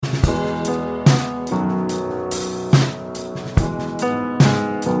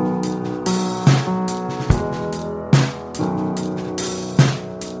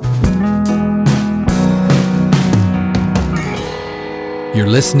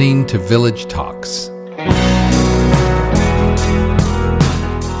listening to Village Talks.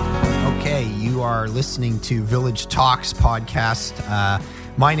 Okay, you are listening to Village Talks podcast.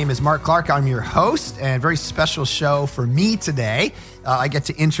 My name is Mark Clark. I'm your host, and a very special show for me today. I get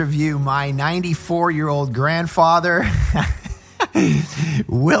to interview my 94-year-old grandfather,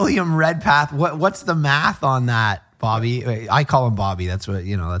 William Redpath. What's the math on that, Bobby? I call him Bobby. That's what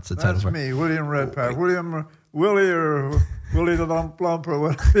that's the title. That's me, William Redpath. Willie or Willie the Lump or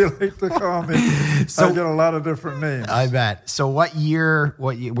whatever you like to call me. So, I get a lot of different names. I bet. So what year,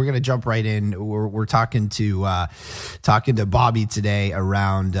 we're going to jump right in. We're talking to Bobby today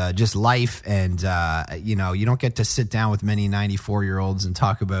around just life. And, you don't get to sit down with many 94-year-olds and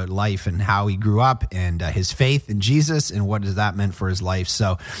talk about life and how he grew up and his faith in Jesus and what does that meant for his life.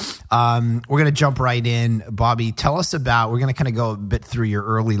 So we're going to jump right in. Bobby, tell us we're going to kind of go a bit through your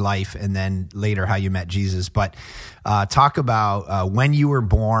early life and then later how you met Jesus. But talk about when you were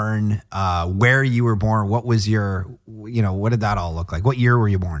born, where you were born, what was your, what did that all look like? What year were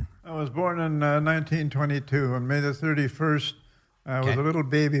you born? I was born in 1922 on May the 31st. I was a little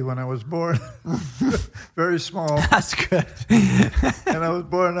baby when I was born, very small. That's good. And I was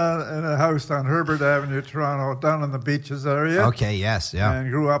born in a house on Herbert Avenue, Toronto, down in the beaches area. Okay, yes, yeah. And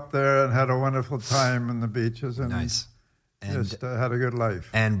grew up there and had a wonderful time in the beaches. And nice. And just had a good life.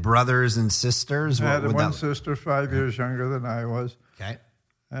 And brothers and sisters? I had one sister 5 years younger than I was. Okay.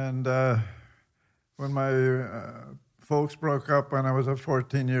 And when my folks broke up when I was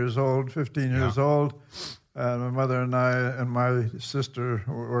 15 years old, my mother and I and my sister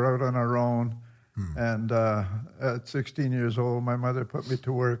were out on our own. And at 16 years old, my mother put me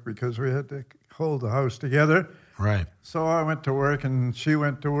to work because we had to hold the house together. Right. So I went to work, and she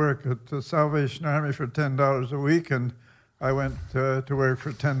went to work at the Salvation Army for $10 a week, and I went to work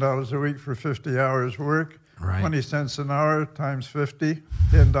for $10 a week for 50 hours work, right. 20 cents an hour times 50,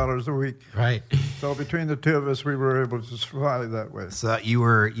 $10 a week. Right. So between the two of us, we were able to survive that way. So you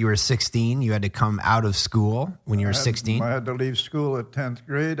were 16. You had to come out of school when you were 16. I had to leave school at 10th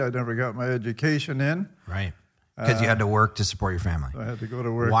grade. I never got my education in. Right. Because you had to work to support your family. I had to go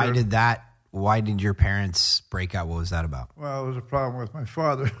to work. Why did your parents break up? What was that about? Well, it was a problem with my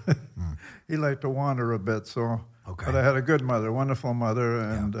father. He liked to wander a bit, so. Okay. But I had a good mother, wonderful mother,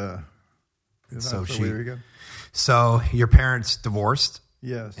 and that's the way we got. So your parents divorced?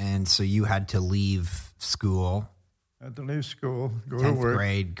 Yes. And so you had to leave school. I had to leave school, go to 10th work.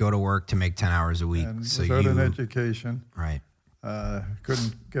 grade, go to work to make 10 hours a week. And so without an education. Right.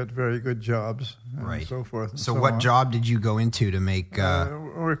 Couldn't get very good jobs and so forth. And so what job did you go into to make?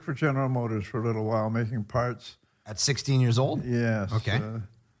 Work for General Motors for a little while, making parts. At 16 years old? Yes. Okay.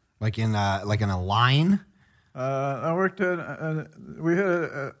 Like in a line? I worked in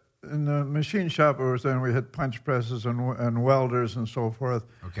the machine shop I was in, we had punch presses and welders and so forth.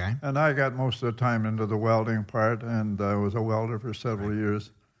 Okay. And I got most of the time into the welding part, and I was a welder for several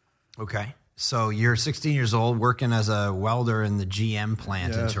years. Okay. So you're 16 years old, working as a welder in the GM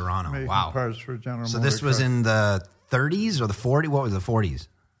plant in Toronto. Making wow. Parts for General So Motors. this was in the 30s or the 40s? What was the 40s?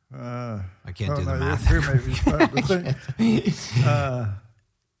 I can't do the math. You may be starting to think.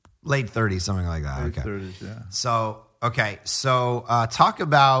 Late 30s, something like that. Late 30s, yeah. So, okay. So talk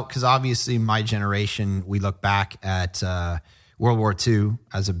about, because obviously my generation, we look back at World War II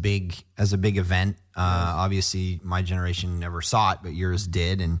as a big event. Obviously my generation never saw it, but yours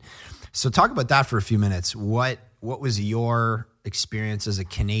did. And so talk about that for a few minutes. What was your experience as a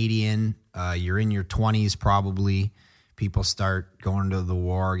Canadian? You're in your 20s probably. People start going to the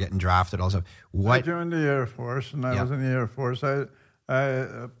war, getting drafted, all stuff. I joined the Air Force, and I was in the Air Force.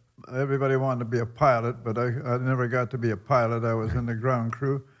 Everybody wanted to be a pilot, but I never got to be a pilot. I was in the ground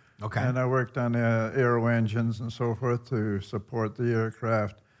crew. Okay. And I worked on aero engines and so forth to support the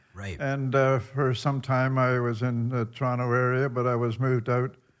aircraft. Right. And for some time I was in the Toronto area, but I was moved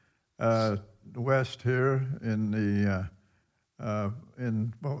out west here in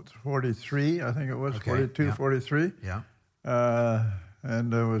about 43, I think it was, 42, 43. Yeah.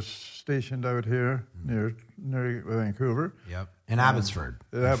 And I was stationed out here near Vancouver. Yep. In Abbotsford,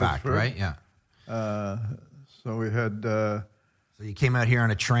 in fact, right? Yeah. So we had... so you came out here on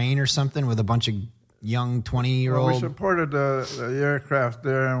a train or something with a bunch of young 20-year-old... Well, we supported the aircraft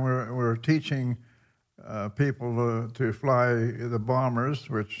there, and we were teaching people to fly the bombers,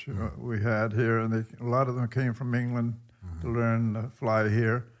 which we had here, and a lot of them came from England to learn to fly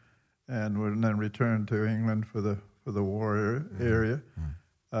here, and then returned to England for the war area.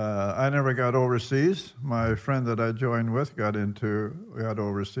 I never got overseas. My friend that I joined with got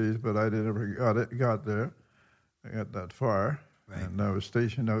overseas, but I never got there. I got that far, and I was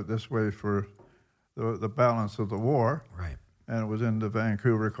stationed out this way for the balance of the war. Right. and was into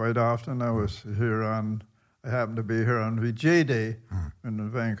Vancouver quite often. I happened to be here on VJ Day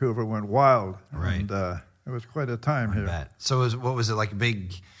when Vancouver went wild. Right. And it was quite a time here. Bet. So what was it, like a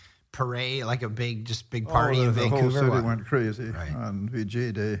big parade, like a big party in The Vancouver? whole city went crazy Right. on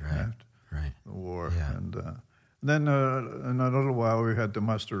VJ Day after Right. the war. Yeah. And then in a little while we had to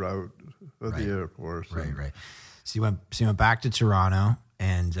muster out of the airport. Right. So you went back to Toronto,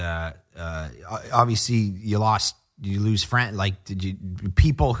 and obviously you lose friends. Like,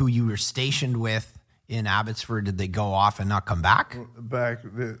 people who you were stationed with in Abbotsford, did they go off and not come back? Back,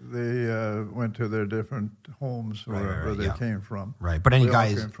 they went to their different homes where they came from. Right, but any we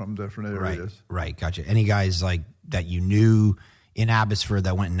guys all came from different areas. Right, gotcha. Any guys like that you knew in Abbotsford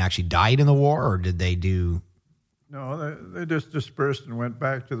that went and actually died in the war, or did they do? No, they just dispersed and went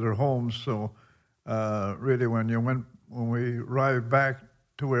back to their homes. So really, when we arrived back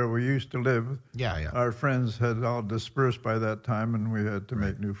to where we used to live, our friends had all dispersed by that time, and we had to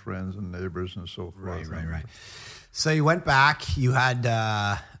make new friends and neighbors and so forth. Right. So you went back. You had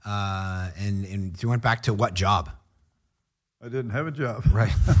and you went back to what job? I didn't have a job.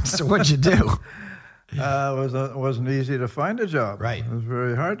 Right. So what'd you do? It wasn't easy to find a job. Right. It was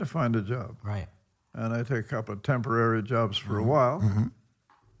very hard to find a job. Right. And I took a couple of temporary jobs for a while.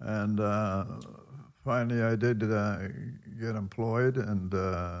 And finally I did get employed and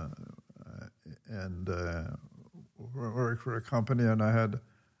worked for a company, and I had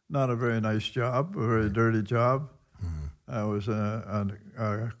not a very nice job, a very dirty job. I was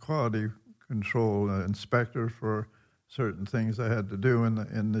a quality control inspector for certain things I had to do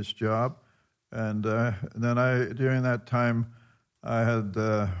in this job. And then during that time, I had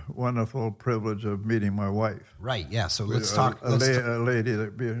the wonderful privilege of meeting my wife. Right, yeah. So let's talk. A lady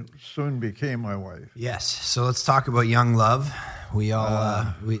that soon became my wife. Yes. So let's talk about young love. We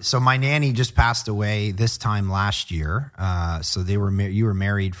all. So my nanny just passed away this time last year. So you were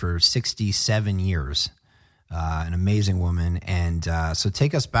married for 67 years. An amazing woman. And so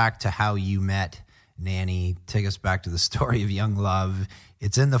take us back to how you met Nanny. Take us back to the story of young love.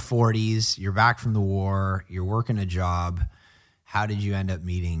 It's in the 40s. You're back from the war. You're working a job. How did you end up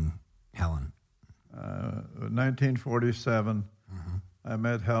meeting Helen? 1947. I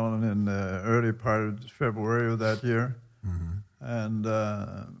met Helen in the early part of February of that year, and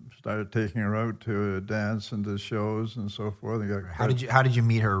started taking her out to dance and to shows and so forth. How did you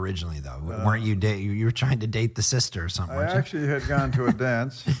meet her originally, though? Weren't you you were trying to date the sister or something? I actually had gone to a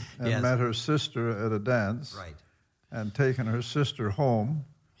dance and met her sister at a dance, right, and taken her sister home.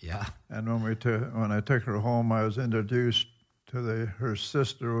 Yeah. And when I took her home, I was introduced to her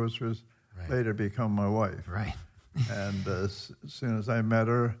sister, which was later become my wife. Right. And as soon as I met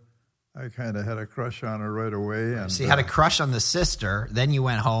her, I kind of had a crush on her right away. And so you had a crush on the sister. Then you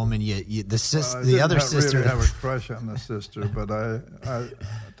went home and the other sister. I didn't really have a crush on the sister, but I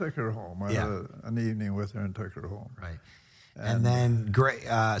took her home. I had an evening with her and took her home. Right. And then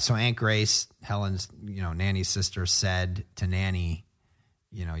so Aunt Grace, Helen's Nanny's sister, said to Nanny,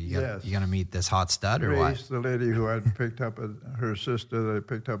 you got to meet this hot stud, or what? Grace, the lady who I'd picked up, her sister that I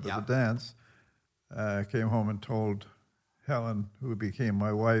picked up at the dance, came home and told Helen, who became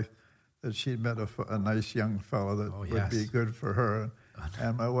my wife, that she'd met a nice young fellow that would be good for her.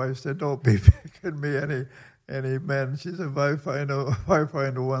 And my wife said, "Don't be picking me any men." She said, if I find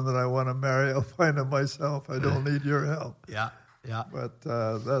the one that I want to marry, I'll find him myself. I don't need your help. Yeah. But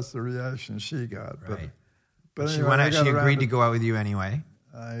that's the reaction she got. Right. But she anyway, went out. She agreed to go out with you anyway.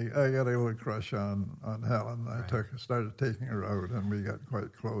 I got a little crush on Helen. I started taking her out, and we got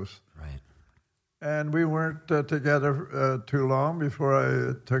quite close. Right. And we weren't together too long before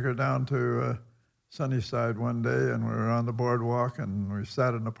I took her down to Sunnyside one day, and we were on the boardwalk, and we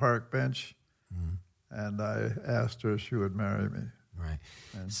sat on a park bench, and I asked her if she would marry me. Right.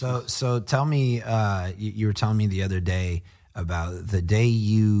 And so tell me, you were telling me the other day about the day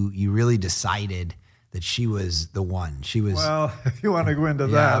you really decided that she was the one. She was. Well, if you want to go into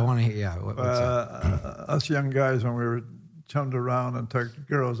that, I want to hear. Yeah, what's us young guys, when we were chummed around and took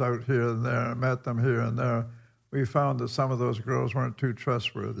girls out here and there, and met them here and there, we found that some of those girls weren't too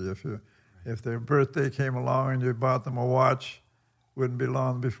trustworthy. If their birthday came along and you bought them a watch, wouldn't be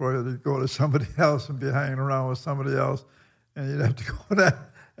long before they'd go to somebody else and be hanging around with somebody else, and you'd have to go and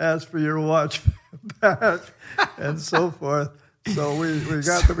ask for your watch back and so forth. So we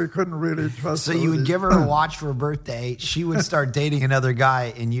got that we couldn't really trust. So you would give her a watch for her birthday. She would start dating another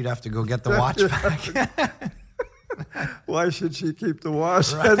guy, and you'd have to go get the watch back. Why should she keep the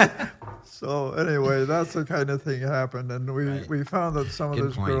watch? Right. So anyway, that's the kind of thing happened, and we found that some of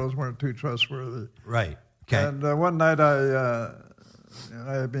those girls weren't too trustworthy. Right. Okay. And one night I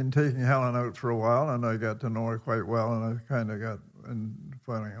I had been taking Helen out for a while, and I got to know her quite well, and I kind of got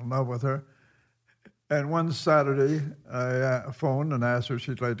falling in love with her. And one Saturday, I phoned and asked her if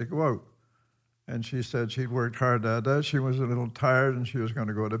she'd like to go out. And she said she'd worked hard that day. She was a little tired, and she was going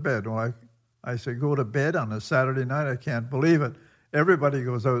to go to bed. Well, I said, go to bed on a Saturday night? I can't believe it. Everybody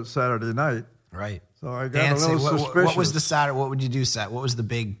goes out Saturday night. Right. So I got dancing. a little suspicious. What was the Saturday? What would you do? What was the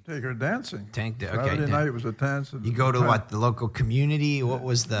big? Take her dancing. Okay. Night was a dance. You go to what? The local community? What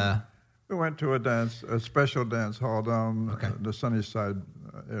was the? We went to a special dance hall down the Sunnyside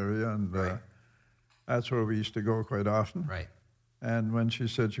area, and that's where we used to go quite often. Right. And when she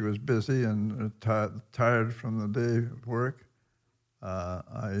said she was busy and tired from the day of work,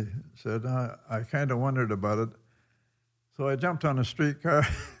 I said, I kind of wondered about it. So I jumped on a streetcar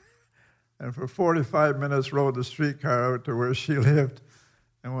and for 45 minutes rode the streetcar out to where she lived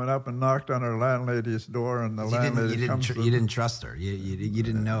and went up and knocked on her landlady's door, and the landlady comes to... You didn't trust her. You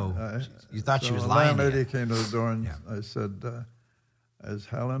didn't know. You thought she was lying. The landlady came to the door, and I said, is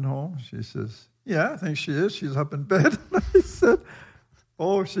Helen home? She says, yeah, I think she is. She's up in bed. I said,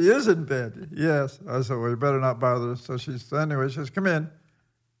 oh, she is in bed. Yes. I said, well, you better not bother her. So she says, come in.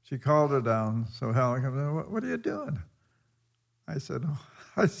 She called her down. So Helen comes in, what are you doing? I said,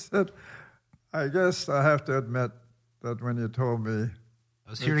 I guess I have to admit that when you told me I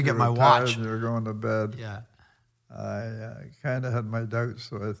was here to get my watch and you were going to bed, yeah, I kind of had my doubts,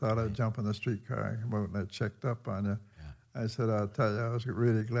 so I thought I'd jump in the streetcar and come out, and I checked up on you. Yeah. I said, I'll tell you, I was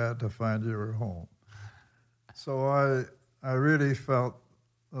really glad to find you were home. So I really felt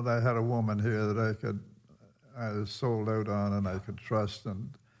that I had a woman here that I was sold out on and I could trust, and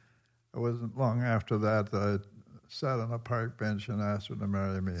it wasn't long after that I sat on a park bench and asked her to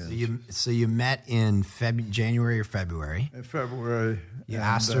marry me. So you met in January or February? In February. You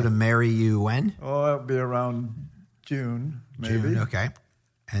asked her to marry you when? Oh, it'll be around June, maybe. June, okay.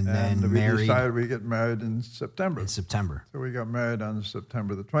 And then we married. decided we get married in September. In September. So we got married on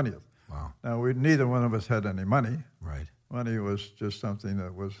September the 20th. Wow. Now, neither one of us had any money. Right. Money was just something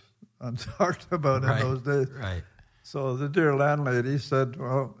that was untalked about in those days. Right. So the dear landlady said,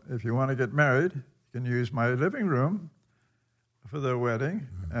 well, if you want to get married, you can use my living room for the wedding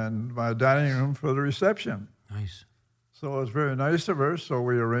and my dining room for the reception. Nice. So it was very nice of her. So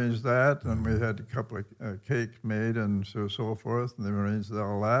we arranged that, and we had a couple of cake made and so forth, and they arranged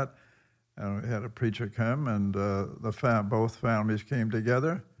all that. And we had a preacher come, and both families came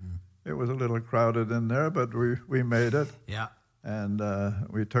together. It was a little crowded in there, but we made it. Yeah. And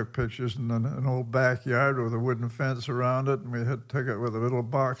we took pictures in an old backyard with a wooden fence around it, and we took it with a little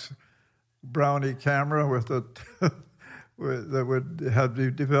box brownie camera with that would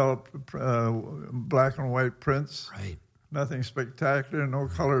have developed black and white prints. Right. Nothing spectacular, no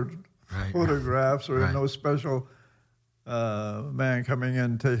colored photographs, or no special man coming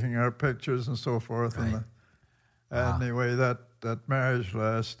in taking our pictures and so forth. Right. Anyway, that marriage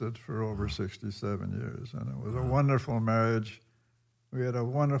lasted for over 67 years, and it was a wonderful marriage. We had a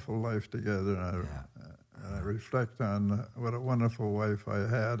wonderful life together, and I reflect on what a wonderful wife I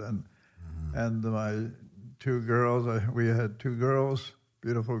had, and my two girls. We had two girls,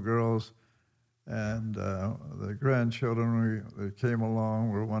 beautiful girls, and the grandchildren that came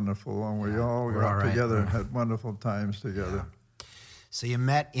along were wonderful, and we all got together and had wonderful times together. Yeah. So you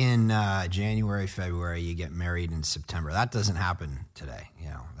met in January, February. You get married in September. That doesn't happen today.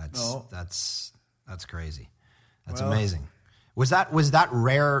 That's crazy. That's amazing. Was that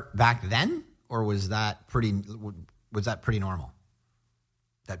rare back then, or was that pretty normal?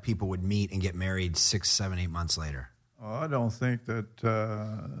 That people would meet and get married 6, 7, 8 months later? Oh, I don't think that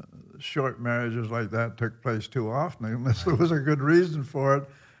short marriages like that took place too often, unless there was a good reason for it,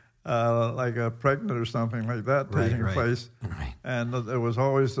 like a pregnant or something like that taking place. Right. And there was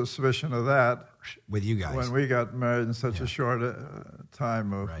always the suspicion of that with you guys when we got married in such a short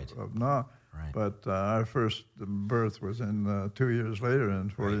time of now. Right. But our first birth was in 2 years later, in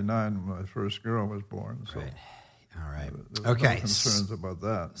 1949, my first girl was born. So. Right. All right. There was no concerns about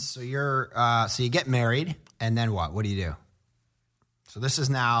that. So you get married, and then what? What do you do? So this is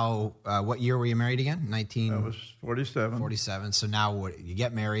now what year were you married again? I was 47. 47. So now what? You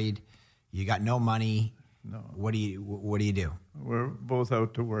get married. You got no money. No. What do you do? We're both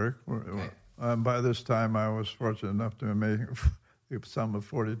out to work. By this time, I was fortunate enough to make a sum of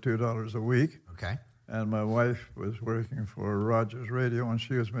 $42 a week. Okay. And my wife was working for Rogers Radio, and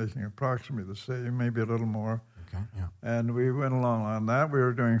she was making approximately the same, maybe a little more. Okay, yeah. And we went along on that. We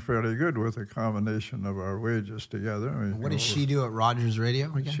were doing fairly good with a combination of our wages together. What did she do at Rogers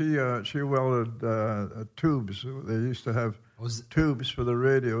Radio again? She welded tubes. They used to have tubes for the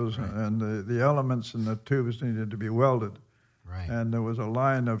radios, and the elements in the tubes needed to be welded. Right. And there was a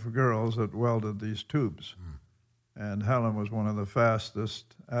line of girls that welded these tubes. And Helen was one of the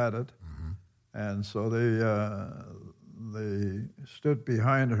fastest at it. And so they stood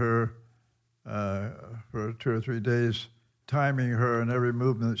behind her for 2 or 3 days, timing her and every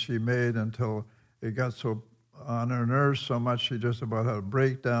movement that she made until it got so on her nerves so much she just about had a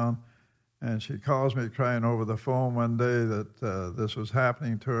breakdown. And she calls me crying over the phone one day that this was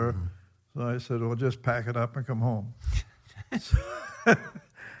happening to her. So I said, well, just pack it up and come home.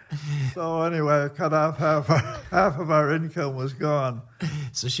 So anyway, I cut off half of our income was gone.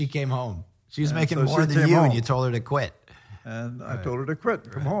 So she came home. She was making so more she than came you, home. and you told her to quit. And I told her to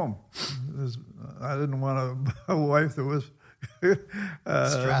quit, come home. I didn't want a wife that was a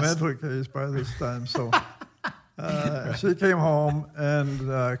mental case by this time. So she came home, and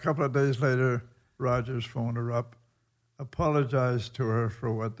a couple of days later, Rogers phoned her up, apologized to her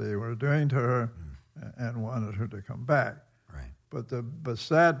for what they were doing to her, and wanted her to come back. Right. But the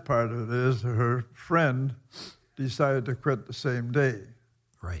sad part of it is her friend decided to quit the same day.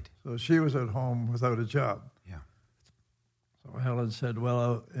 Right. So she was at home without a job. Yeah. So Helen said,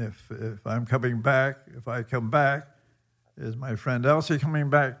 well, if I'm coming back, if I come back, is my friend Elsie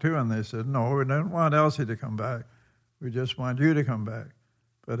coming back too? And they said, no, we don't want Elsie to come back. We just want you to come back.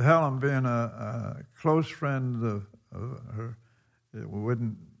 But Helen, being a close friend of her,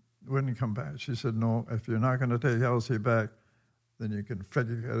 wouldn't come back. She said, no, if you're not going to take Elsie back, then you can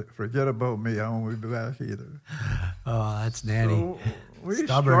forget about me. I won't be back either. Oh, that's Nanny. So we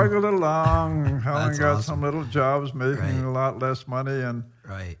Stubborn. struggled along. Helen That's got awesome. some little jobs making Right. a lot less money, and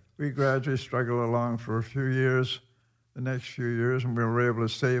Right. we gradually struggled along for a few years, the next few years, and we were able to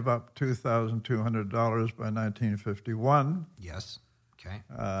save up $2,200 by 1951. Yes. Okay.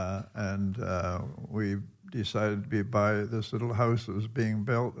 And we decided to buy this little house that was being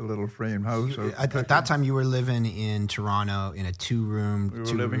built, a little frame house. At that time, you were living in Toronto in a two-room. We were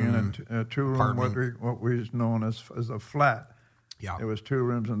living in a two-room, what we known as a flat. Yeah. It was 2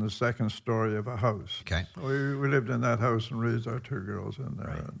 rooms in the second story of a house. Okay. So we lived in that house and raised our 2 girls in there.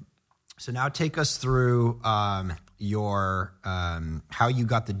 Right. So now take us through your how you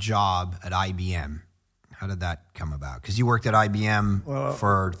got the job at IBM. How did that come about? Because you worked at IBM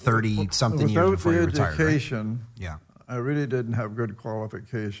for 30-something years before you retired, Without the education, right? Yeah. I really didn't have good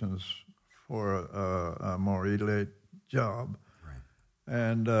qualifications for a more elite job. Right.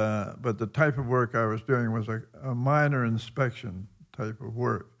 And but the type of work I was doing was a minor inspection type of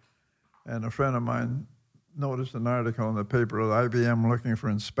work. And a friend of mine noticed an article in the paper of IBM looking for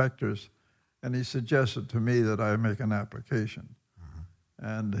inspectors, and he suggested to me that I make an application.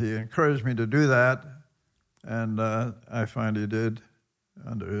 And he encouraged me to do that, and I finally did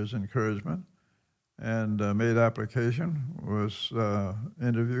under his encouragement, and made application, was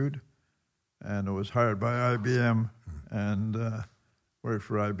interviewed, and was hired by IBM, and worked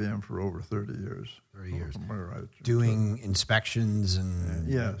for IBM for over 30 years. 30 years. Right. Doing inspections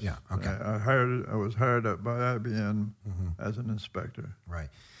and... Yes. Yeah, okay. I was hired by IBM as an inspector. Right.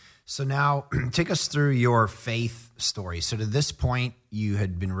 So now take us through your faith story. So to this point, you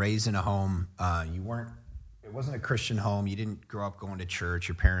had been raised in a home. It wasn't a Christian home. You didn't grow up going to church.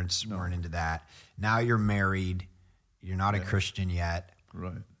 Your parents weren't into that. Now you're married. You're not a Christian yet.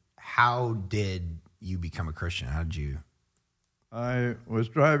 Right. How did you become a Christian? How did you... I was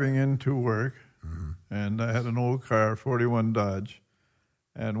driving into work, and I had an old car, 41 Dodge,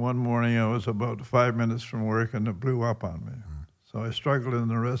 and one morning I was about 5 minutes from work, and it blew up on me. So I struggled in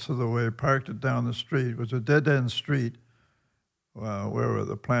the rest of the way, parked it down the street. It was a dead-end street where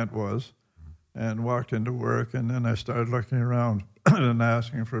the plant was, and walked into work, and then I started looking around and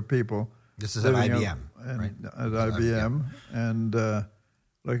asking for people. This is at IBM, right? At IBM, and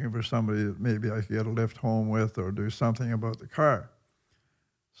looking for somebody that maybe I could get a lift home with or do something about the car.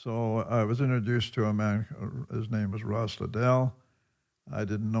 So I was introduced to a man, his name was Ross Liddell. I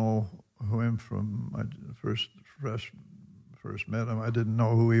didn't know him from my first met him. I didn't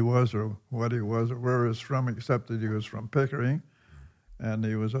know who he was or what he was or where he was from, except that he was from Pickering, and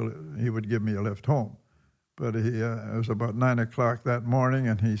he would give me a lift home. But it was about 9 o'clock that morning,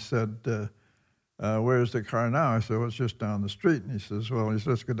 and he said, where's the car now? I said, well, it's just down the street. And he says,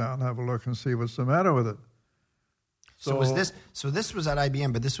 let's go down and have a look and see what's the matter with it. So this was at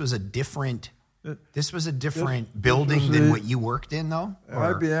IBM, but this was a different building than what you worked in, though?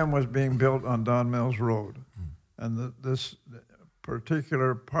 Or? IBM was being built on Don Mills Road. And this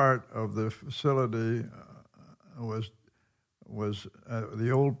particular part of the facility was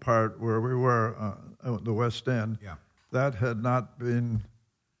the old part where we were, the West End. Yeah. That had not been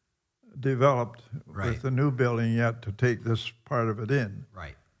developed with the new building yet to take this part of it in.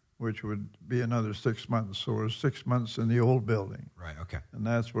 Right. which would be another 6 months. So it was 6 months in the old building. Right. Okay. And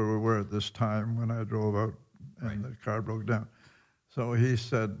that's where we were at this time when I drove out and the car broke down. So he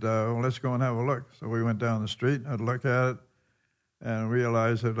said, well, let's go and have a look. So we went down the street, had a look at it, and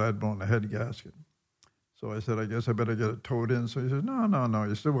realized that I'd blown the head gasket. So I said, I guess I better get it towed in. So he said, no.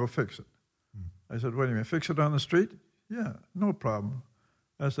 He said, we'll fix it. I said, what do you mean, fix it on the street? Yeah, no problem.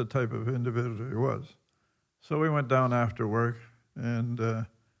 That's the type of individual he was. So we went down after work, and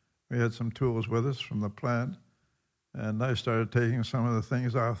we had some tools with us from the plant, and I started taking some of the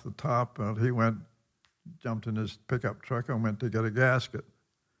things off the top, and he jumped in his pickup truck and went to get a gasket.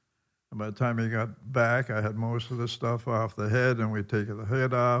 And by the time he got back, I had most of the stuff off the head, and we take the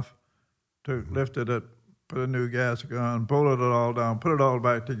head off, lifted it, put a new gasket on, bolted it all down, put it all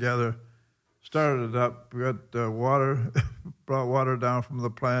back together, started it up. We got water, brought water down from the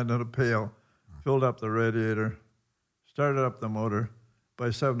plant in a pail, filled up the radiator, started up the motor.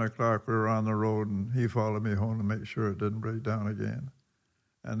 By 7 o'clock, we were on the road, and he followed me home to make sure it didn't break down again.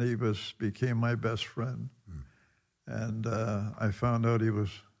 And he became my best friend. And I found out he was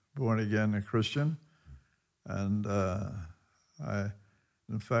born again a Christian. And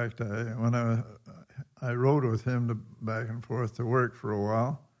in fact, when I rode with him back and forth to work for a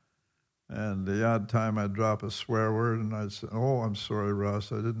while, and the odd time I'd drop a swear word, and I'd say, "Oh, I'm sorry,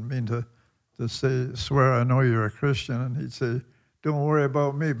 Ross, I didn't mean to swear. I know you're a Christian." And he'd say, "Don't worry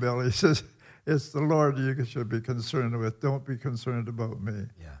about me, Bill." He says, "It's the Lord you should be concerned with. Don't be concerned about me."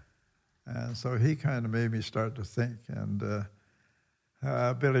 Yeah. And so he kind of made me start to think. And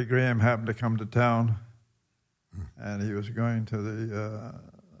Billy Graham happened to come to town, and he was going to the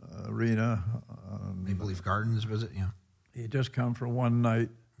arena. Maple Leaf Gardens, was it? Yeah. He had just come for one night.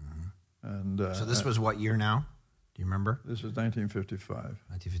 And so this was what year now? Do you remember? This is 1955.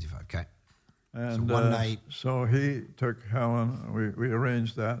 1955, okay. And so one night. So he took Helen. We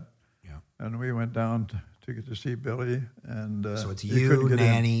arranged that. Yeah. And we went down to get to see Billy. And so it's you,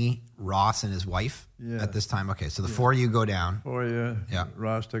 Nanny, Ross, and his wife at this time? Okay, so the four of you go down.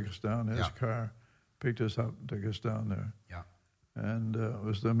 Ross took us down in his car, picked us up and took us down there. Yeah. And it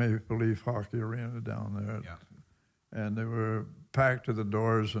was the Maple Leaf Hockey Arena down there. Yeah. And they were packed to the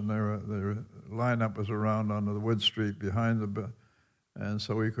doors, and their lineup was around onto the Wood Street behind and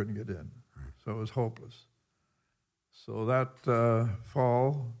so we couldn't get in. So it was hopeless. So that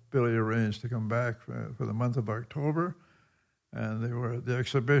fall, Billy arranged to come back for the month of October, and they were at the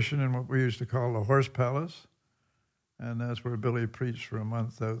exhibition in what we used to call the Horse Palace, and that's where Billy preached for a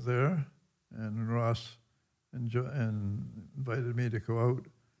month out there, and Ross invited me to go out.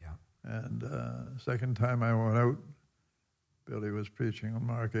 Yeah. And second time I went out, Billy was preaching on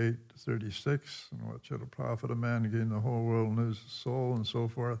Mark 8:36, and what should a profit a man gain the whole world and lose his soul, and so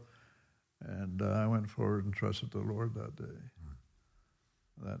forth. And I went forward and trusted the Lord that day,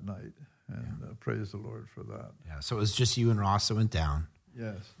 that night, and praised the Lord for that. Yeah, so it was just you and Ross that went down.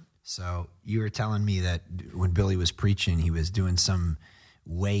 Yes. So you were telling me that when Billy was preaching, he was doing some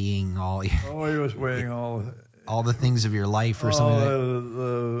weighing all. He was weighing all the things of your life or something.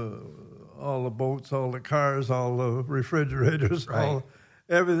 All the boats, all the cars, all the refrigerators, right.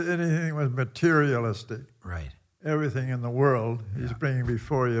 Anything was materialistic. Right. Everything in the world he's bringing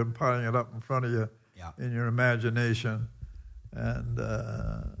before you and piling it up in front of you in your imagination. And,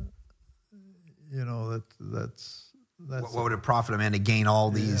 that's what would it profit a man to gain all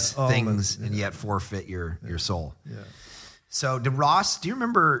these things and yet forfeit your soul? Yeah. So do you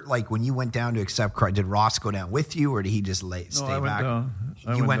remember, like, when you went down to accept Christ, did Ross go down with you, or did he just stay back?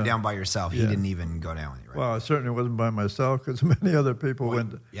 You went down by yourself. Yeah. He didn't even go down with you, right? Well, I certainly wasn't by myself, because many other people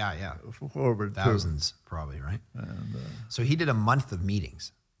went forward. Thousands, probably, right? And, so he did a month of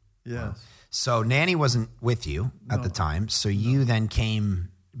meetings. Yes. Wow. So Nanny wasn't with you at the time, so you then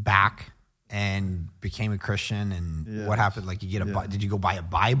came back and became a Christian, and what happened? Like, did you go buy a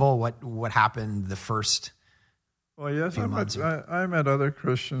Bible? What happened the first... Well, yes, I met other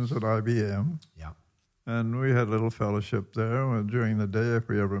Christians at IBM. Yeah. And we had a little fellowship there. During the day, if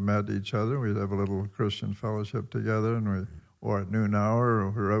we ever met each other, we'd have a little Christian fellowship together, or at noon hour,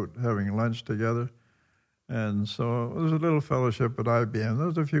 or we were out having lunch together. And so it was a little fellowship at IBM. There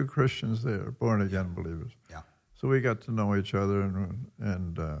was a few Christians there, born-again believers. Yeah. So we got to know each other,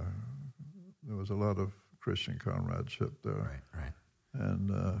 and there was a lot of Christian comradeship there. Right.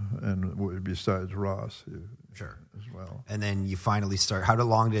 And besides Ross, sure, as well. And then you finally start. How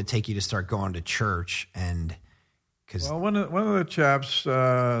long did it take you to start going to church? And one of the chaps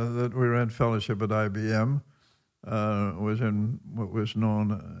that we were in fellowship at IBM was in what was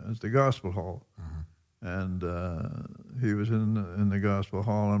known as the Gospel Hall, and he was in the Gospel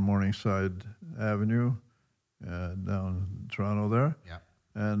Hall on Morningside Avenue, down in Toronto there. Yeah.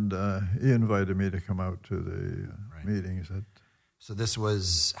 And he invited me to come out to the meetings. So this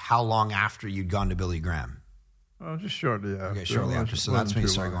was how long after you'd gone to Billy Graham? Oh, just shortly after. Okay, shortly after. So that's when you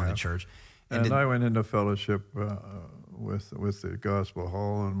started going to church. And I went into fellowship with the Gospel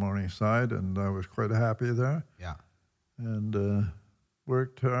Hall in Morningside, and I was quite happy there. Yeah. And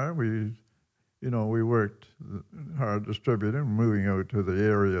worked hard. We worked hard distributing, moving out to the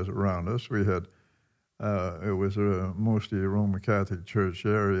areas around us. We had, it was mostly a Roman Catholic Church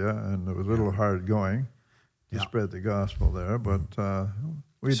area, and it was a little hard going to spread the gospel there, but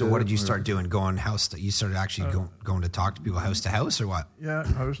we So did. what did you start doing? Going you started actually going to talk to people house to house, or what? Yeah,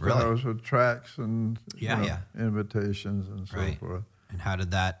 house to house with tracts and invitations and so forth. And how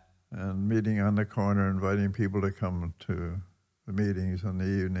did that? And meeting on the corner, inviting people to come to the meetings in the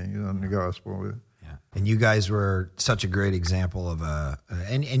evenings on the gospel. Yeah. And you guys were such a great example of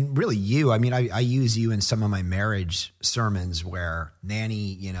and really you, I mean, I use you in some of my marriage sermons where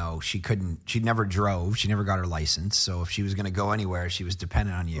Nanny, she never drove. She never got her license. So if she was going to go anywhere, she was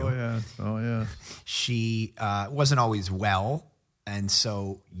dependent on you. Oh, yeah. She wasn't always well. And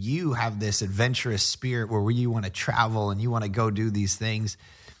so you have this adventurous spirit where you want to travel and you want to go do these things.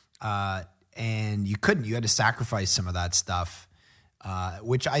 And you couldn't. You had to sacrifice some of that stuff.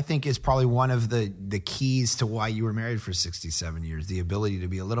 Which I think is probably one of the keys to why you were married for 67 years, the ability to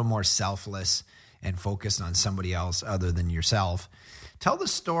be a little more selfless and focused on somebody else other than yourself. Tell the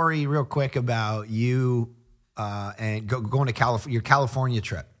story real quick about you and going to California, your California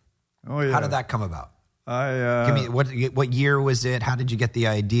trip. Oh, yeah. How did that come about? Give me what year was it? How did you get the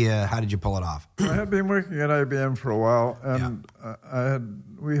idea? How did you pull it off? I had been working at IBM for a while, and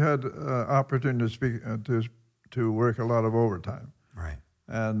we had opportunity to speak to work a lot of overtime. Right.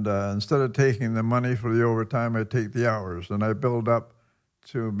 And instead of taking the money for the overtime, I take the hours, and I build up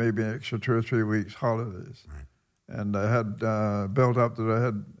to maybe an extra 2 or 3 weeks holidays. Right. And I had built up that I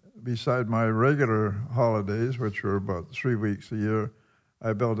had, beside my regular holidays, which were about 3 weeks a year,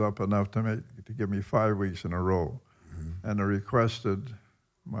 I built up enough to give me 5 weeks in a row. Mm-hmm. And I requested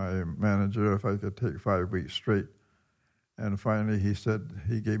my manager if I could take 5 weeks straight. And finally he said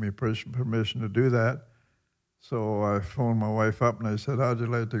he gave me permission to do that. So I phoned my wife up and I said, how'd you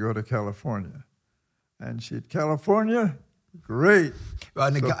like to go to California? And she said, California? Great.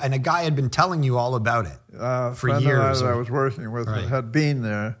 And a guy had been telling you all about it for years. That I was working with had been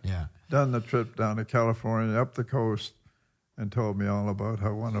there, done the trip down to California, up the coast, and told me all about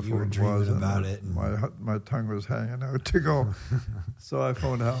how wonderful it was. About it. My tongue was hanging out to go. So I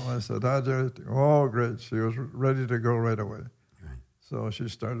phoned Helen and I said, how'd you like to go? Oh, great. She was ready to go right away. So she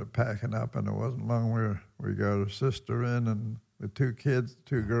started packing up, and it wasn't long we got her sister in, and the 2 kids,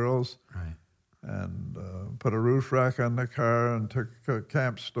 2 girls, and put a roof rack on the car and took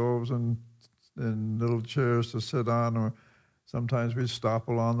camp stoves and little chairs to sit on. Or sometimes we'd stop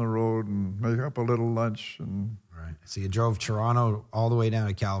along the road and make up a little lunch. And so you drove Toronto all the way down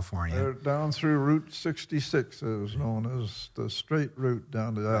to California. Down through Route 66, it was known as the straight route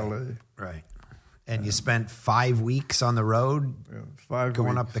down to L.A. Right. And you spent 5 weeks on the road, 5 going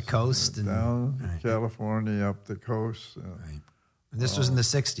weeks, up the coast, and down California, up the coast. And this was in the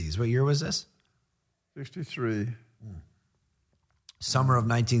 60s. What year was this? 63. Summer of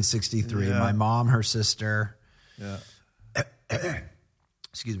 1963. Yeah. My mom, her sister. Yeah.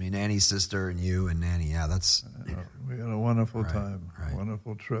 Excuse me, Nanny's sister, and you and Nanny. Yeah, that's. We had a wonderful time.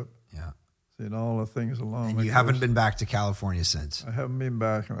 Wonderful trip. Yeah. Seeing all the things along. And you haven't been back to California since. I haven't been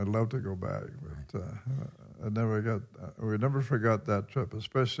back, and I'd love to go back, but we never forgot that trip,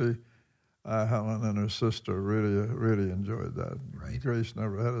 especially Helen and her sister really enjoyed that. Right. Grace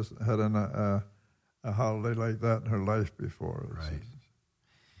never had a holiday like that in her life before. Right.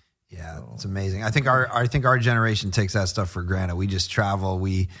 Yeah, it's amazing. I think our generation takes that stuff for granted. We just travel.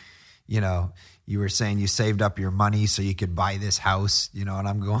 You were saying you saved up your money so you could buy this house, and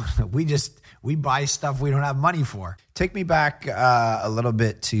I'm going, we buy stuff we don't have money for. Take me back a little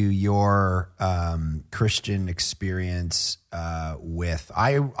bit to your Christian experience with,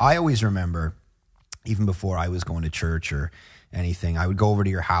 I always remember, even before I was going to church or anything, I would go over to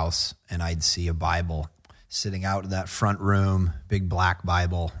your house and I'd see a Bible sitting out in that front room, big black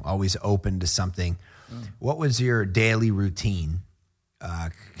Bible, always open to something. What was your daily routine?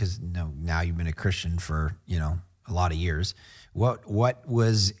 Because now you've been a Christian for a lot of years. What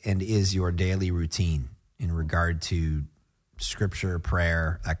was and is your daily routine in regard to scripture,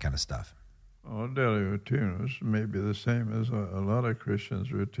 prayer, that kind of stuff? Oh, daily routine was maybe the same as a lot of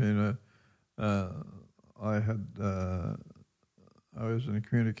Christians' routine. I was in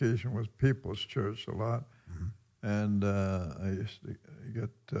communication with People's Church a lot, and I used to get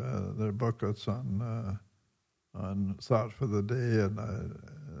their booklets on on thought for the day, and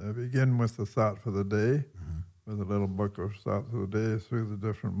I begin with the thought for the day, with a little book of thought for the day through the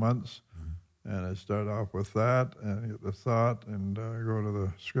different months. And I start off with that and get the thought and go to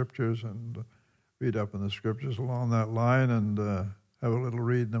the scriptures and read up in the scriptures along that line and have a little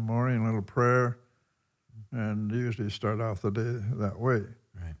read in the morning, a little prayer, and usually start off the day that way.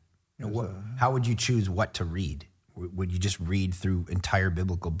 Right. How would you choose what to read? Would you just read through entire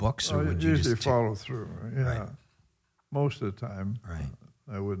biblical books, or would you usually just follow through? Yeah, Right. Most of the time. Right.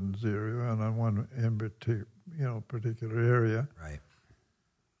 I wouldn't zero in on one particular area. Right.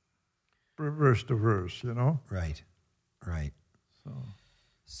 Verse to verse, Right.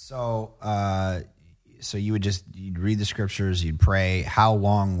 So you'd read the scriptures, you'd pray. How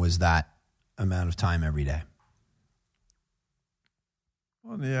long was that amount of time every day?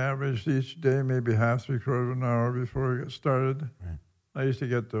 On the average, each day, maybe half, 3/4 of an hour before we get started. Right. I used to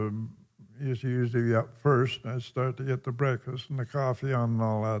usually be up first, and I'd start to get the breakfast and the coffee on and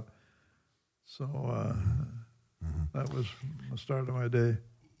all that. So that was the start of my day.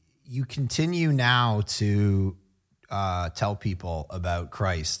 You continue now to tell people about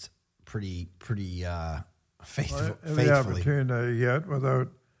Christ pretty faithfully. Every opportunity I get without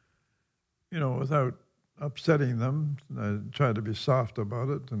upsetting them, I try to be soft about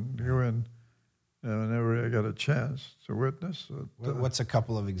it and go in whenever I get a chance to witness. What's a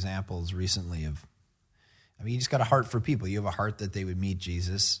couple of examples recently of? I mean, you just got a heart for people. You have a heart that they would meet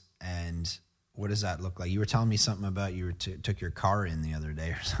Jesus, and what does that look like? You were telling me something about you took your car in the other day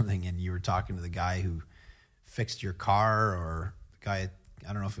or something, and you were talking to the guy who fixed your car, or the guy,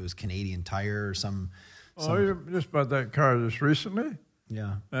 I don't know if it was Canadian Tire or some. I just bought that car just recently.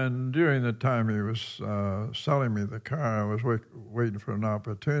 Yeah. And during the time he was selling me the car, I was waiting for an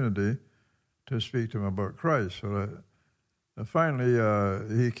opportunity to speak to him about Christ. So finally,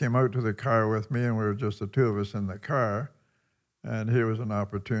 he came out to the car with me, and we were just the two of us in the car. And here was an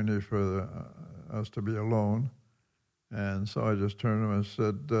opportunity for us to be alone. And so I just turned to him and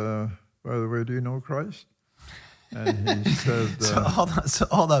said, by the way, do you know Christ? And he said... So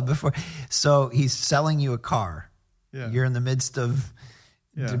hold on. So he's selling you a car. Yeah. You're in the midst of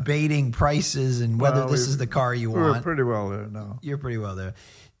debating prices and whether this is the car you want. We're pretty well there now. You're pretty well there.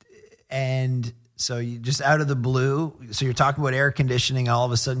 And so you just out of the blue, so you're talking about air conditioning, all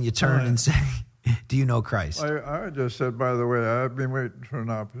of a sudden you turn and say... Do you know Christ? I just said, by the way, I've been waiting for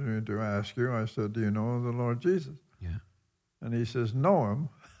an opportunity to ask you. I said, do you know the Lord Jesus? Yeah. And he says, know him.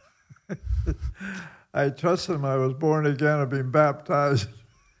 I trust him. I was born again. I've been baptized.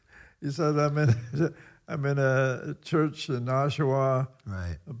 He said, I'm in a church in Oshawa,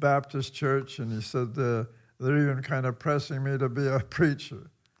 right, a Baptist church. And he said, they're even kind of pressing me to be a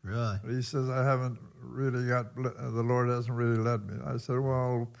preacher. Really? But he says, I haven't really the Lord hasn't really led me. I said,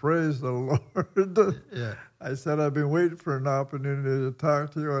 well, praise the Lord. Yeah. I said, I've been waiting for an opportunity to talk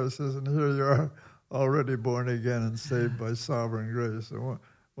to you. I says, and here you are, already born again and saved by sovereign grace. A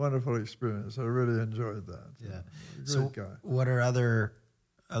wonderful experience. I really enjoyed that. Yeah. Great guy. What are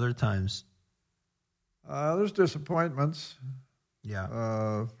other times? There's disappointments.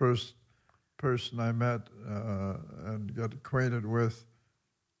 Yeah. First person I met and got acquainted with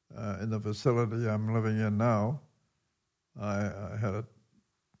in the facility I'm living in now, I had a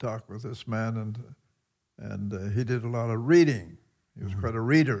talk with this man, and he did a lot of reading. He was quite a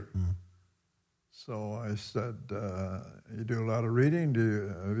reader. Mm-hmm. So I said, you do a lot of reading?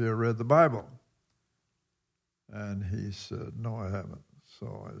 Have you ever read the Bible? And he said, no, I haven't.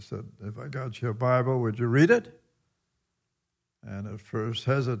 So I said, if I got you a Bible, would you read it? And at first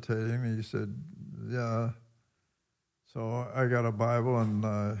hesitating, he said, yeah. So I got a Bible and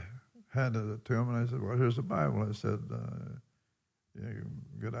handed it to him, and I said, well, here's the Bible. I said,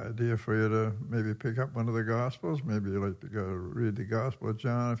 good idea for you to maybe pick up one of the Gospels. Maybe you'd like to go read the Gospel of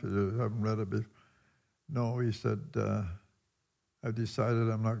John if you haven't read it before. No, he said, I've decided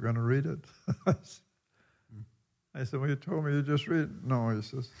I'm not going to read it. I said, well, you told me you just read it. No, he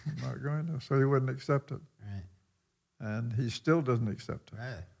says, I'm not going to. So he wouldn't accept it. Right. And he still doesn't accept it.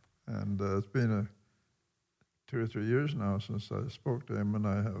 Right. And it's been 2 or 3 years now since I spoke to him, and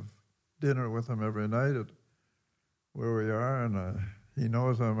I have dinner with him every night at where we are, and he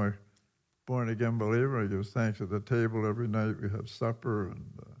knows I'm a born-again believer. He gives thanks at the table every night. We have supper, and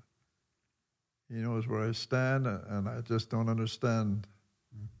he knows where I stand, and I just don't understand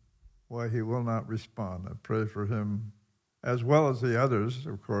why he will not respond. I pray for him, as well as the others,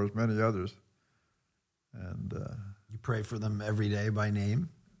 of course, many others. And you pray for them every day by name?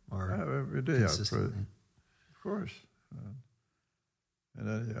 Or every day I pray. Of course. And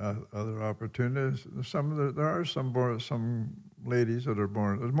any other opportunities. There are some ladies that are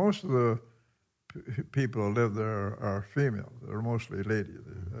born. Most of the people who live there are female. They're mostly ladies,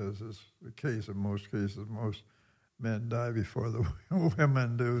 as is the case in most cases. Most men die before the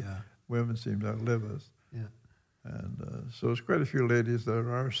women do. Yeah. Women seem to outlive us. Yeah. And so there's quite a few ladies that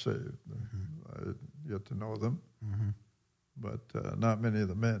are saved. I get to know them, but not many of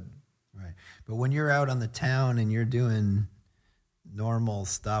the men. Right. But when you're out on the town and you're doing normal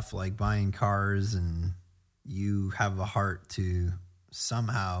stuff like buying cars, and you have a heart to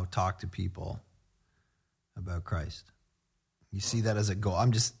somehow talk to people about Christ, you see that as a goal.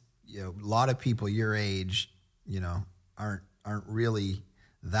 I'm just, a lot of people your age, aren't really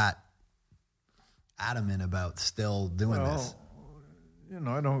that adamant about still doing this.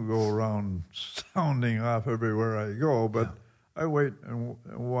 I don't go around sounding off everywhere I go, but I wait and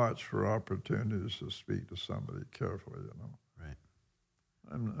watch for opportunities to speak to somebody carefully, Right.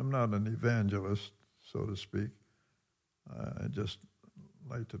 I'm not an evangelist, so to speak. I just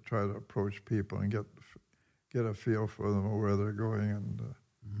like to try to approach people and get a feel for them or where they're going. And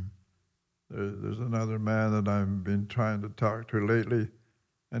there's another man that I've been trying to talk to lately,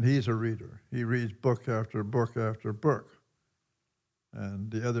 and he's a reader. He reads book after book after book.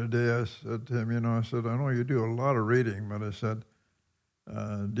 And the other day I said to him, I said, I know you do a lot of reading, but I said,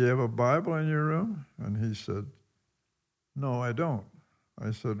 do you have a Bible in your room? And he said, no, I don't.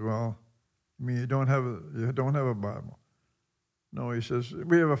 I said, well, you mean you don't have a Bible? No, he says,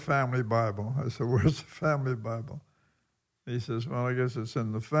 we have a family Bible. I said, where's the family Bible? He says, well, I guess it's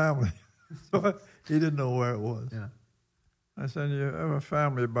in the family. So he didn't know where it was. Yeah. I said, you have a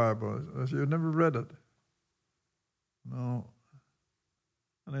family Bible. I said, you've never read it? No.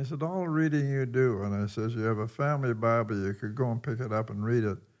 And I said, all the reading you do. And I says, you have a family Bible, you could go and pick it up and read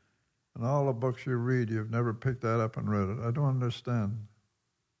it. And all the books you read, you've never picked that up and read it. I don't understand.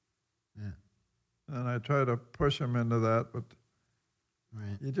 Yeah. And I try to push him into that, but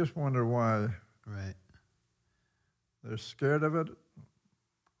you just wonder why. Right. They're scared of it,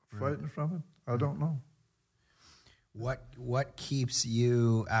 fighting from it. I don't know. What keeps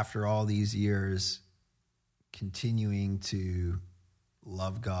you, after all these years, continuing to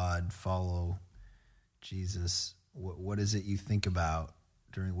love God, follow Jesus? What is it you think about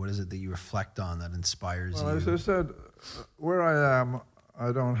what is it that you reflect on that inspires you? Well, as I said, where I am,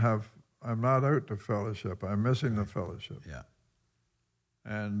 I'm not out to fellowship. I'm missing the fellowship. Yeah.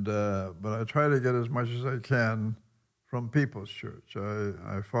 And but I try to get as much as I can from People's Church.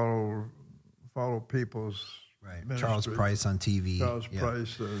 I follow People's ministry. Charles Price on TV. Charles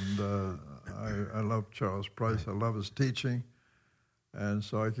Price, and I love Charles Price. I love his teaching, and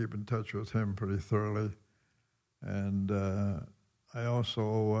so I keep in touch with him pretty thoroughly. And I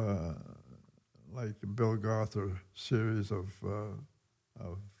also like the Bill Gothard series of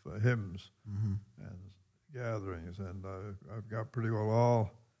hymns and gatherings, and I've got pretty well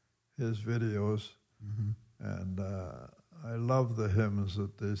all his videos, and I love the hymns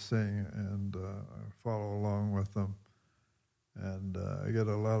that they sing, and I follow along with them, and I get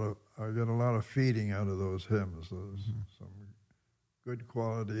a lot of feeding out of those hymns. Some good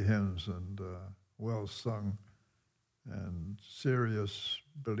quality hymns, and well sung, and serious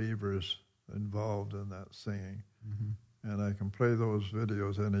believers involved in that singing. And I can play those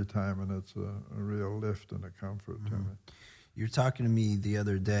videos anytime, and it's a real lift and a comfort to me. You were talking to me the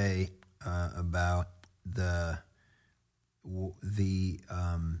other day about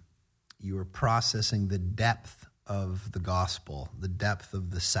you were processing the depth of the gospel, the depth of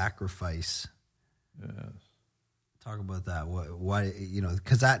the sacrifice. Yes. Talk about that. Why,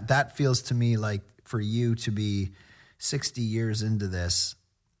 because that feels to me like for you to be 60 years into this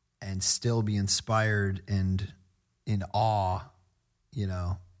and still be inspired and in awe,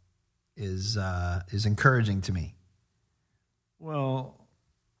 is encouraging to me. Well,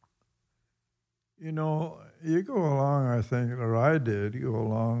 you go along, I think, or I did, go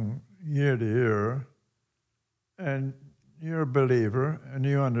along year to year, and you're a believer, and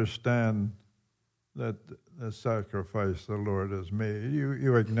you understand that the sacrifice the Lord has made.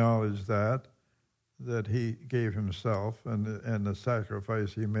 You acknowledge that he gave himself, and the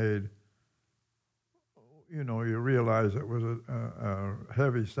sacrifice he made, you realize it was a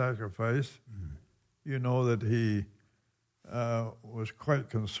heavy sacrifice. You know that he was quite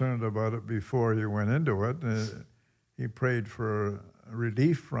concerned about it before he went into it. He prayed for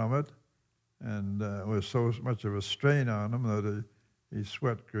relief from it, and it was so much of a strain on him that he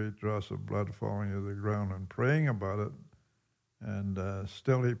sweat great drops of blood falling to the ground and praying about it. And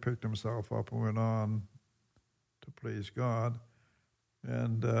still he picked himself up and went on to please God.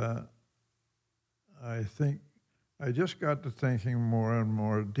 And I think I just got to thinking more and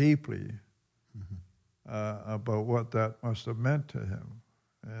more deeply about what that must have meant to him.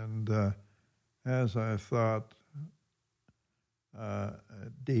 And as I thought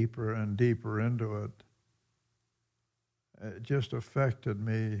deeper and deeper into it, it just affected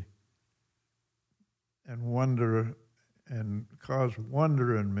me and caused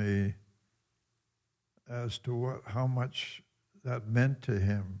wonder in me as to how much that meant to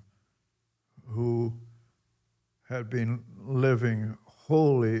him, who had been living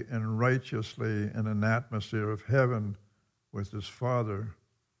wholly and righteously in an atmosphere of heaven with his Father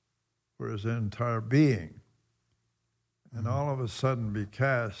for his entire being, and all of a sudden be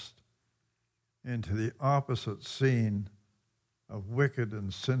cast into the opposite scene of wicked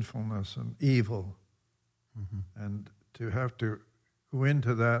and sinfulness and evil, and to have to go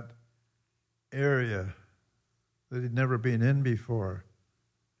into that area that he'd never been in before,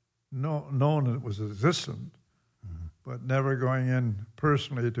 known it was existent, but never going in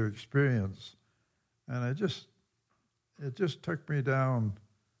personally to experience. And it just took me down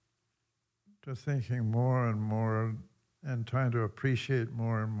to thinking more and more and trying to appreciate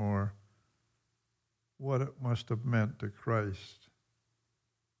more and more what it must have meant to Christ.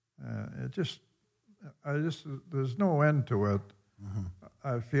 There's no end to it.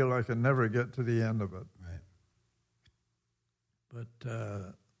 I feel I can never get to the end of it. Right. But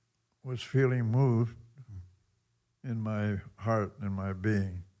was feeling moved in my heart and my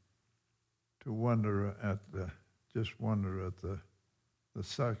being to wonder at the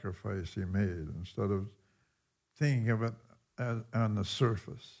sacrifice he made, instead of thinking of it on the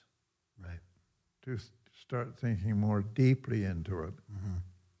surface. Right. To start thinking more deeply into it.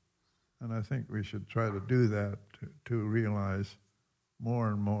 And I think we should try to do that to realize more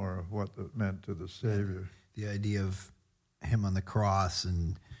and more of what it meant to the Savior. The idea of him on the cross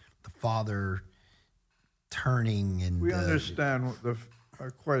and the Father turning, and we understand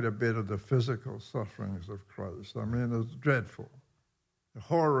quite a bit of the physical sufferings of Christ. I mean, it's dreadful. The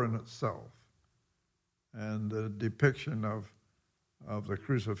horror in itself, and the depiction of the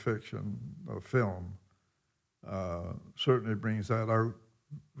crucifixion, the film, certainly brings that out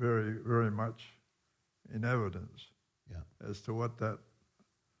very, very much in evidence as to what the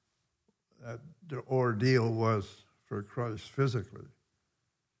ordeal was for Christ physically.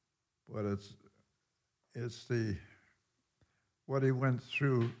 But it's what he went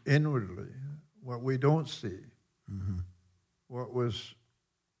through inwardly, what we don't see, what was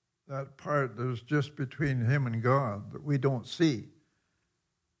that part that was just between him and God that we don't see,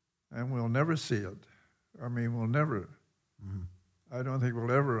 and we'll never see it. I mean, we'll never. I don't think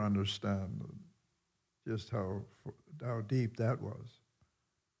we'll ever understand just how deep that was.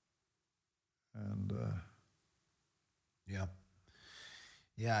 And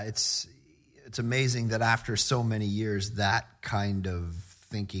it's amazing that after so many years, that kind of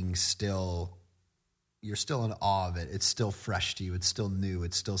thinking you're still in awe of it. It's still fresh to you. It's still new.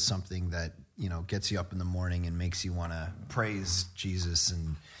 It's still something that, gets you up in the morning and makes you want to praise Jesus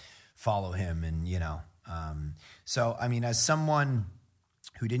and follow him. And, so, I mean, as someone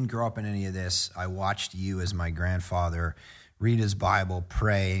who didn't grow up in any of this, I watched you as my grandfather read his Bible,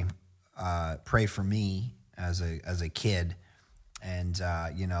 pray for me as a kid. And,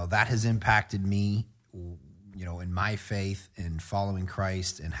 that has impacted me, in my faith and following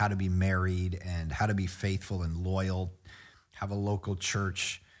Christ, and how to be married and how to be faithful and loyal, have a local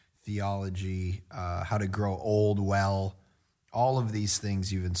church theology, how to grow old well. All of these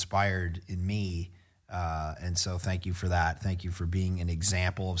things you've inspired in me. And so thank you for that. Thank you for being an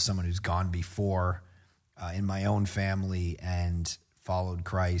example of someone who's gone before in my own family and followed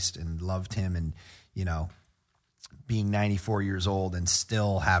Christ and loved him, and, being 94 years old and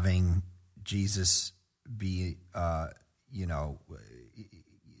still having Jesus be,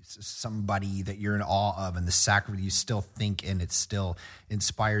 somebody that you're in awe of, and the sacrifice you still think, and it still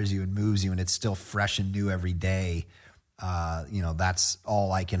inspires you and moves you, and it's still fresh and new every day. That's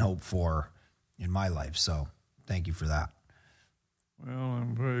all I can hope for in my life. So thank you for that. Well,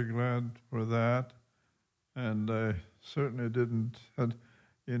 I'm very glad for that. And I certainly didn't, I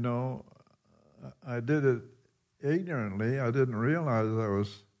did it ignorantly. I didn't realize I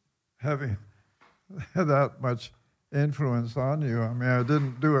was having that much influence on you. I mean, I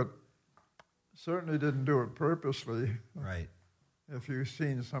certainly didn't do it purposely. Right. If you've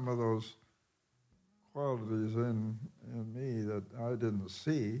seen some of those qualities in me that I didn't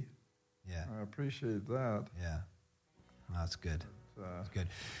see, I appreciate that. Yeah, that's good. That's good.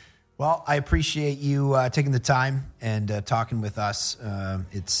 Well, I appreciate you taking the time and talking with us.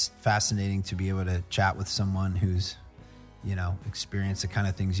 It's fascinating to be able to chat with someone who's, experienced the kind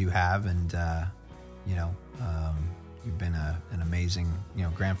of things you have, and you've been an amazing,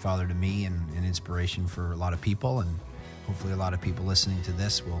 grandfather to me, and an inspiration for a lot of people. And hopefully a lot of people listening to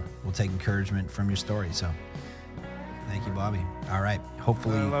this will take encouragement from your story. So thank you, Bobby. All right.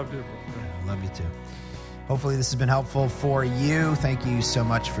 Hopefully. I love you. I love you too. Hopefully this has been helpful for you. Thank you so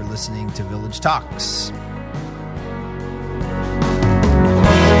much for listening to Village Talks.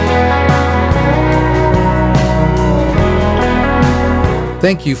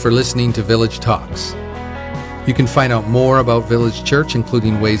 Thank you for listening to Village Talks. You can find out more about Village Church,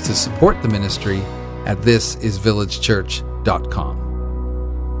 including ways to support the ministry, at thisisvillagechurch.com.